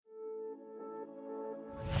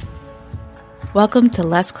Welcome to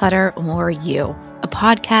Less Clutter, More You, a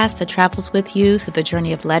podcast that travels with you through the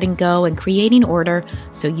journey of letting go and creating order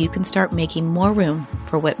so you can start making more room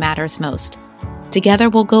for what matters most. Together,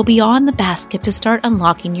 we'll go beyond the basket to start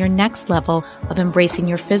unlocking your next level of embracing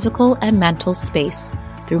your physical and mental space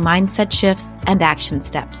through mindset shifts and action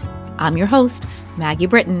steps. I'm your host, Maggie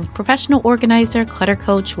Britton, professional organizer, clutter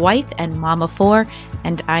coach, wife, and mom of four,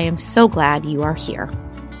 and I am so glad you are here.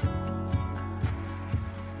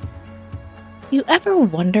 You ever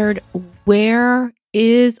wondered, where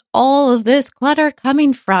is all of this clutter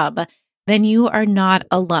coming from? Then you are not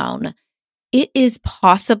alone. It is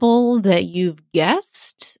possible that you've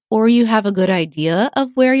guessed or you have a good idea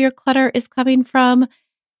of where your clutter is coming from.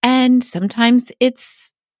 And sometimes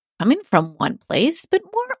it's coming from one place, but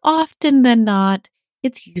more often than not,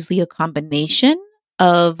 it's usually a combination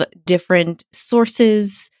of different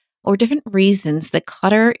sources or different reasons that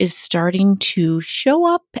clutter is starting to show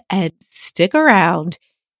up and stick around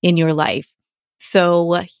in your life.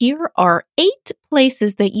 So here are 8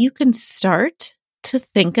 places that you can start to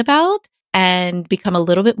think about and become a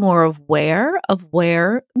little bit more aware of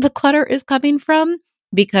where the clutter is coming from.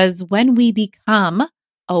 Because when we become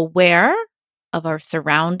aware of our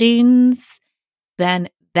surroundings, then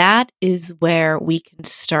that is where we can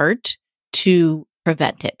start to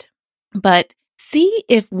prevent it. But see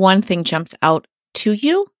if one thing jumps out to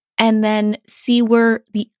you, and then see where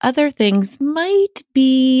the other things might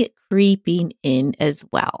be creeping in as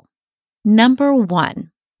well. Number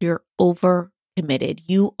 1, you're overcommitted.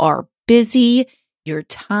 You are busy. Your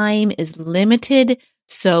time is limited.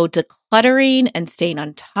 So decluttering and staying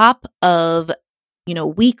on top of,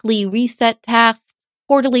 weekly reset tasks,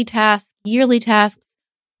 quarterly tasks, yearly tasks,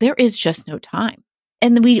 there is just no time.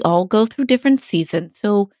 And we all go through different seasons.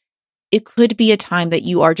 So it could be a time that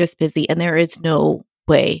you are just busy and there is no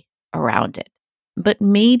way around it. But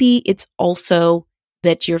maybe it's also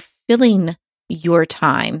that you're filling your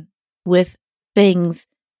time with things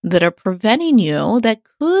that are preventing you that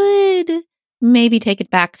could maybe take a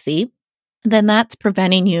backseat. Then that's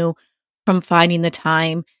preventing you from finding the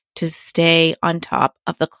time to stay on top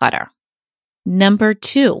of the clutter. Number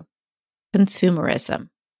 2, consumerism.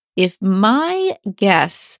 If my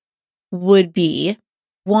guess would be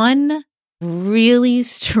one really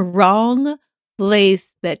strong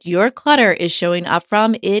place that your clutter is showing up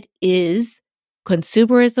from, it is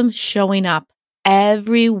consumerism showing up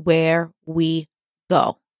everywhere we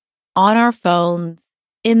go. On our phones,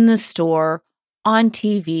 in the store, on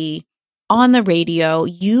TV, on the radio.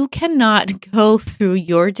 You cannot go through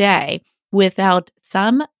your day without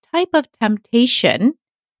some type of temptation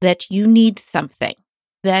that you need something,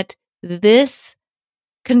 that this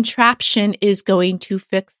contraption is going to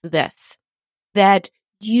fix this, that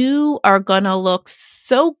you are going to look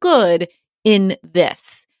so good in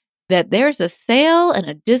this, that there's a sale and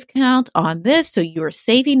a discount on this, so you're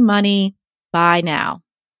saving money. Buy now.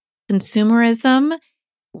 Consumerism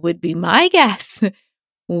would be my guess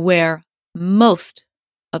where most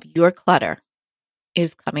of your clutter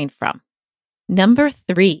is coming from. Number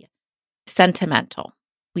 3, sentimental.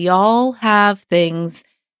 We all have things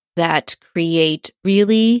that create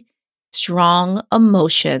really strong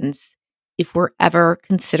emotions if we're ever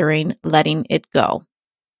considering letting it go.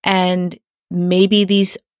 And maybe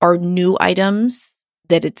these are new items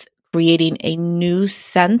that it's creating a new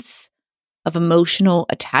sense of emotional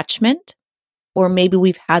attachment, or maybe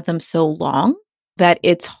we've had them so long that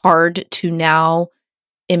it's hard to now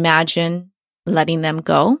imagine letting them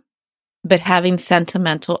go. But having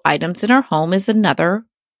sentimental items in our home is another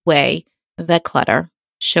way that clutter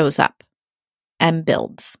shows up and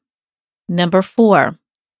builds. Number 4,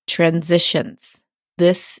 transitions.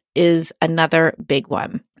 This is another big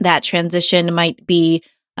one. That transition might be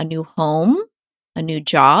a new home, a new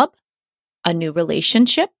job, a new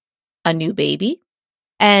relationship, a new baby.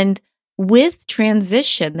 And with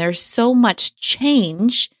transition, there's so much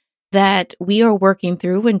change that we are working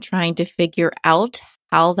through and trying to figure out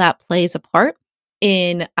how that plays a part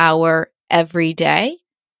in our everyday,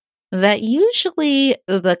 that usually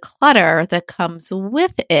the clutter that comes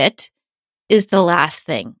with it is the last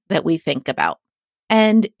thing that we think about.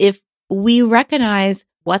 And if we recognize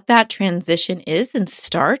what that transition is and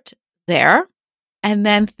start there, and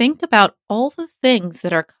then think about all the things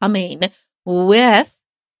that are coming with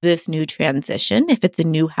this new transition. If it's a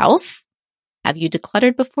new house, have you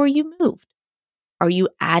decluttered before you moved? Are you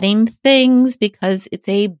adding things because it's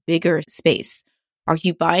a bigger space? Are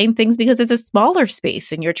you buying things because it's a smaller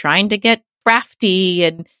space and you're trying to get crafty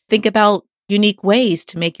and think about unique ways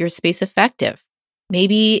to make your space effective?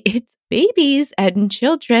 Maybe it's babies and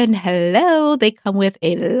children. Hello, they come with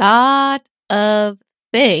a lot of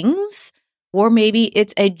things Or maybe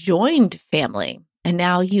it's a joined family and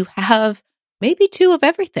now you have maybe two of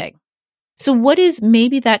everything. So what is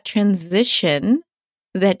maybe that transition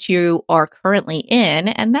that you are currently in?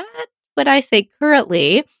 And that, when I say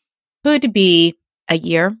currently, could be a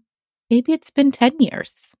year. Maybe it's been 10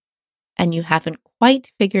 years and you haven't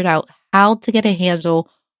quite figured out how to get a handle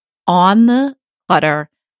on the clutter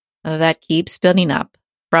that keeps building up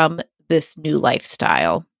from this new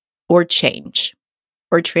lifestyle or change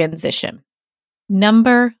or transition.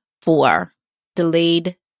 Number 4,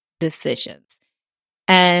 delayed decisions.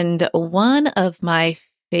 And one of my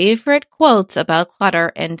favorite quotes about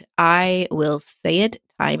clutter, and I will say it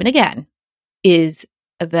time and again, is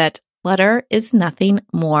that clutter is nothing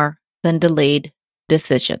more than delayed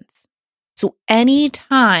decisions. So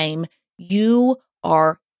anytime you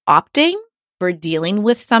are opting for dealing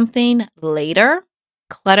with something later,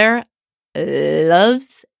 clutter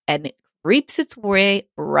loves and creeps its way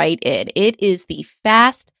right in. It is the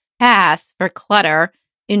fast pass for clutter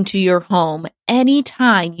into your home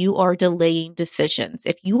anytime you are delaying decisions.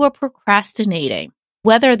 If you are procrastinating,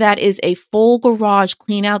 whether that is a full garage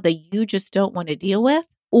clean out that you just don't want to deal with,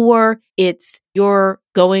 or it's you're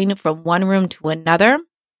going from one room to another,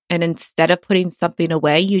 and instead of putting something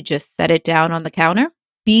away, you just set it down on the counter.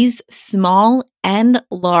 These small and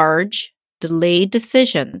large delayed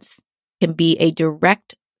decisions can be a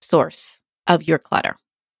direct source of your clutter.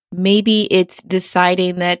 Maybe it's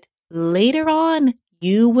deciding that later on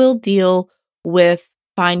you will deal with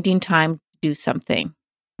finding time to do something.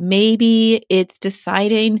 Maybe it's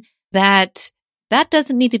deciding that that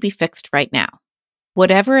doesn't need to be fixed right now.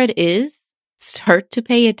 Whatever it is, start to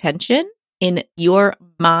pay attention in your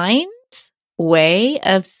mind's way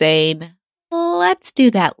of saying, let's do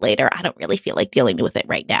that later. I don't really feel like dealing with it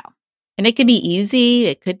right now. And it can be easy,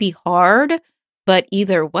 it could be hard, but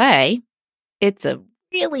either way, it's a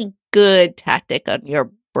really good tactic on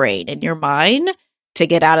your brain and your mind to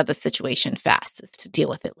get out of the situation fast, is to deal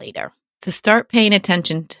with it later. So start paying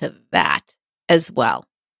attention to that as well.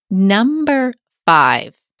 Number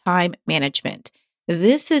 5, time management.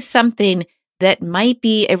 This is something that might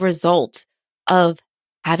be a result of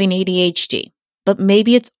having ADHD, but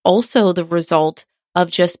maybe it's also the result of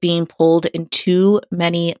just being pulled in too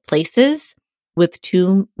many places with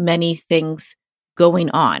too many things going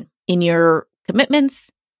on in your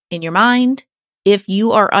commitments, in your mind. If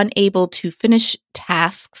you are unable to finish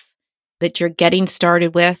tasks that you're getting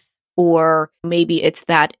started with, or maybe it's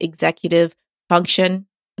that executive function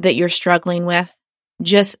that you're struggling with,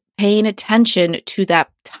 just paying attention to that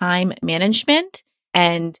time management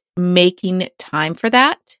and making time for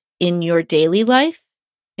that in your daily life,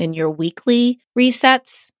 in your weekly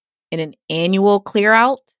resets, in an annual clear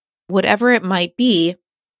out, whatever it might be,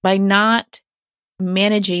 by not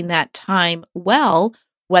managing that time well,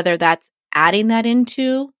 whether that's adding that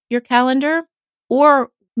into your calendar,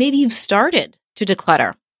 or maybe you've started to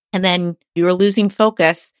declutter and then you're losing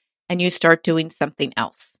focus and you start doing something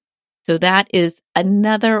else. So that is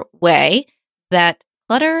another way that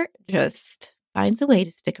clutter just finds a way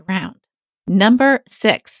to stick around. Number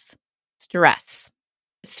 6, stress.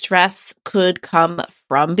 Stress could come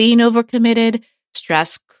from being overcommitted.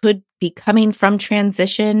 Stress could be coming from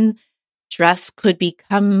transition. Stress could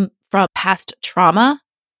come from past trauma.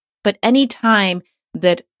 But anytime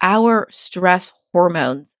that our stress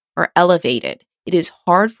hormones are elevated, it is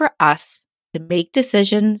hard for us to make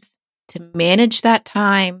decisions, to manage that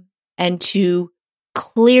time, and to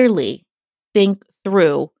clearly think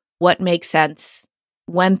through what makes sense,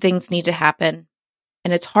 when things need to happen.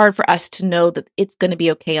 And it's hard for us to know that it's going to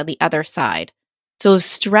be okay on the other side. So if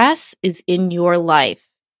stress is in your life,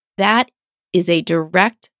 that is a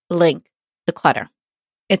direct link to clutter.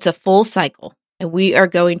 It's a full cycle. And we are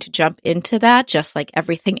going to jump into that, just like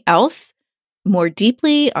everything else, more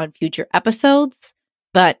deeply on future episodes.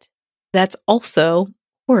 But that's also, of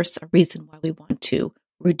course, a reason why we want to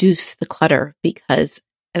reduce the clutter, because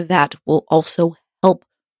that will also help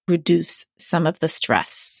reduce some of the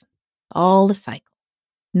stress. All the cycle.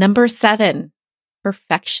 Number 7,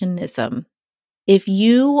 perfectionism. If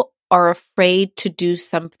you are afraid to do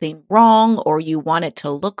something wrong, or you want it to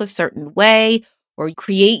look a certain way, or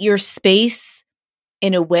create your space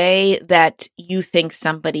in a way that you think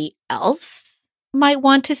somebody else might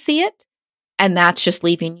want to see it, and that's just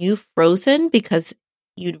leaving you frozen because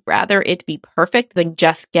you'd rather it be perfect than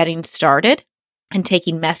just getting started and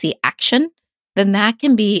taking messy action, then that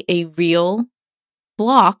can be a real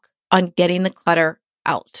block on getting the clutter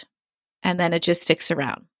out. And then it just sticks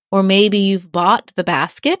around. Or maybe you've bought the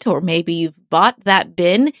basket, or maybe you've bought that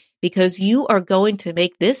bin because you are going to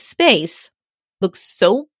make this space look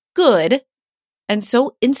so good and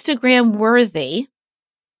so Instagram worthy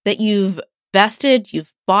that you've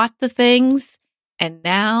you've bought the things, and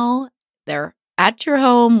now they're at your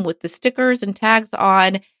home with the stickers and tags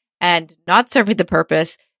on and not serving the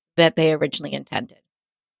purpose that they originally intended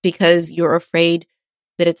because you're afraid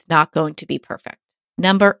that it's not going to be perfect.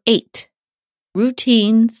 Number 8,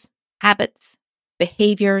 routines, habits,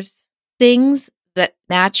 behaviors, things that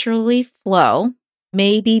naturally flow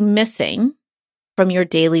may be missing from your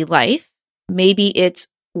daily life. Maybe it's,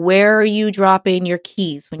 where are you dropping your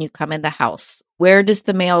keys when you come in the house? Where does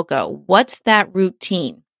the mail go? What's that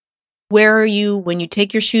routine? Where are you when you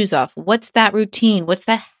take your shoes off? What's that routine? What's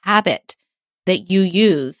that habit that you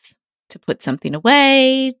use to put something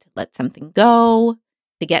away, to let something go,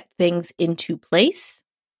 to get things into place?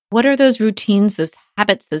 What are those routines, those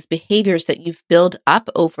habits, those behaviors that you've built up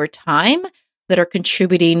over time that are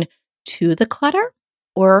contributing to the clutter?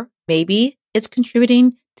 Or maybe it's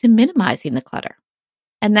contributing to minimizing the clutter.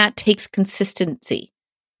 And that takes consistency,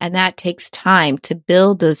 and that takes time to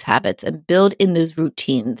build those habits and build in those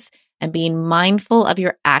routines and being mindful of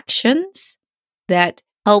your actions that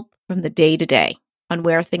help from the day to day on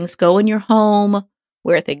where things go in your home,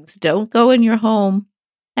 where things don't go in your home.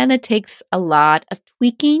 And it takes a lot of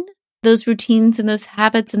tweaking those routines and those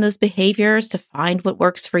habits and those behaviors to find what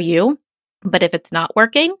works for you. But if it's not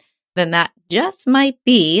working, then that just might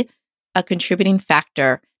be a contributing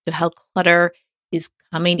factor to how clutter is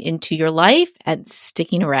coming into your life and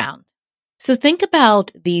sticking around. So think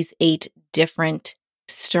about these 8 different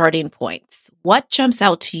starting points. What jumps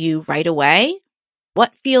out to you right away?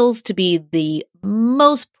 What feels to be the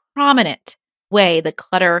most prominent way the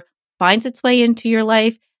clutter finds its way into your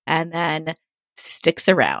life and then sticks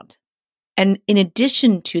around? And in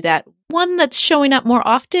addition to that, one that's showing up more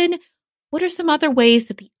often, what are some other ways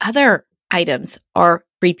that the other items are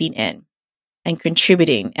creeping in and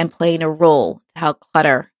contributing and playing a role to how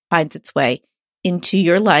clutter finds its way into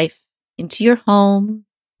your life, into your home,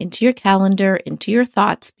 into your calendar, into your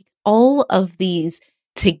thoughts? All of these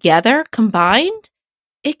together combined,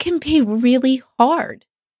 it can be really hard.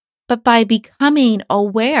 But by becoming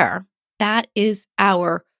aware, that is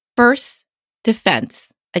our first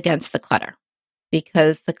defense against the clutter,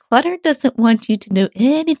 because the clutter doesn't want you to know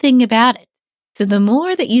anything about it. So the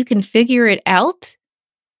more that you can figure it out,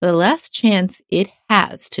 the less chance it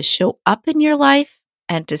has to show up in your life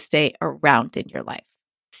and to stay around in your life.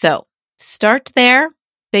 So start there.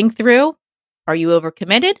 Think through. Are you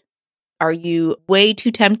overcommitted? Are you way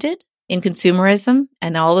too tempted in consumerism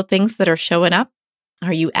and all the things that are showing up?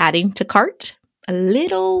 Are you adding to cart a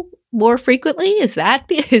little more frequently? Is that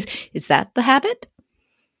the habit?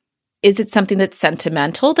 Is it something that's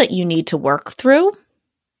sentimental that you need to work through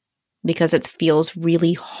because it feels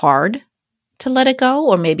really hard to let it go?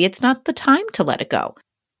 Or maybe it's not the time to let it go.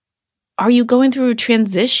 Are you going through a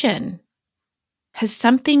transition? Has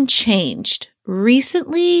something changed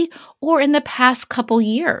recently or in the past couple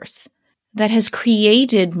years that has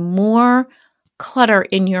created more clutter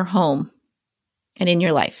in your home and in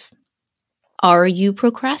your life? Are you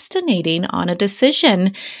procrastinating on a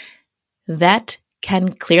decision that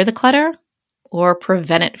can clear the clutter or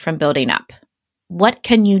prevent it from building up? What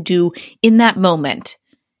can you do in that moment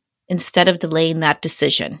instead of delaying that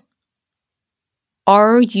decision?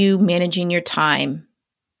 Are you managing your time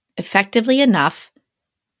effectively enough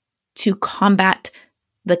to combat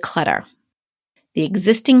the clutter, the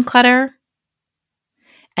existing clutter,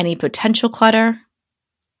 any potential clutter?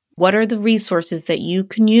 What are the resources that you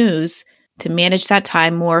can use to manage that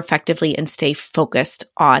time more effectively and stay focused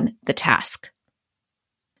on the task?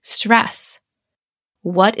 Stress.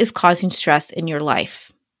 What is causing stress in your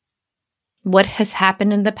life? What has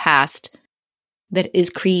happened in the past that is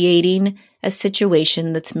creating a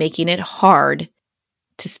situation that's making it hard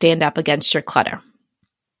to stand up against your clutter?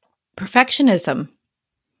 Perfectionism.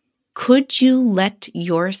 Could you let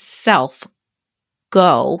yourself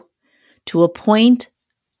go to a point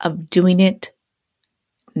of doing it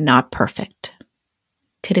not perfect?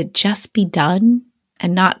 Could it just be done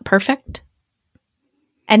and not perfect?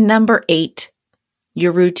 And number 8,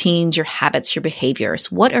 your routines, your habits, your behaviors.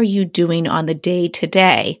 What are you doing on the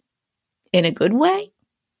day-to-day in a good way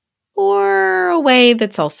or a way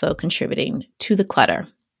that's also contributing to the clutter?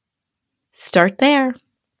 Start there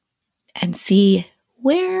and see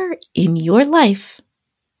where in your life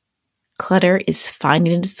clutter is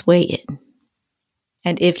finding its way in.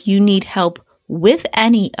 And if you need help with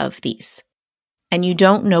any of these and you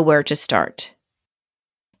don't know where to start,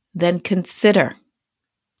 then consider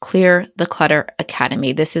Clear the Clutter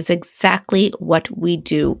Academy. This is exactly what we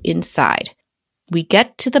do inside. We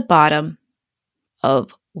get to the bottom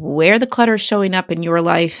of where the clutter is showing up in your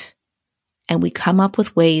life and we come up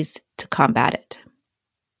with ways to combat it.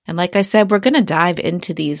 And like I said, we're going to dive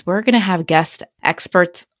into these. We're going to have guest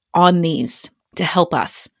experts on these to help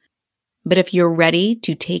us. But if you're ready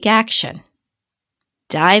to take action,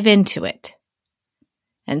 dive into it,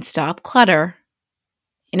 and stop clutter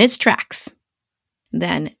in its tracks,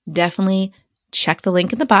 then definitely check the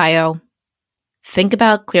link in the bio. Think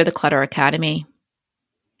about Clear the Clutter Academy,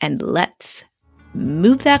 and let's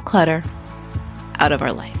move that clutter out of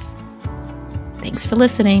our life. Thanks for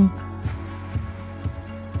listening.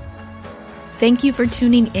 Thank you for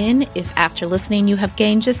tuning in. If after listening you have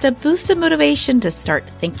gained just a boost of motivation to start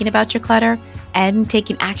thinking about your clutter and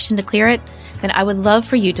taking action to clear it, then I would love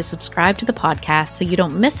for you to subscribe to the podcast so you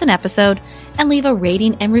don't miss an episode, and leave a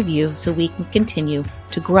rating and review so we can continue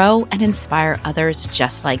to grow and inspire others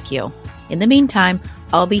just like you. In the meantime,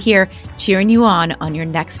 I'll be here cheering you on your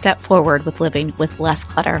next step forward with living with less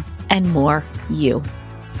clutter and more you.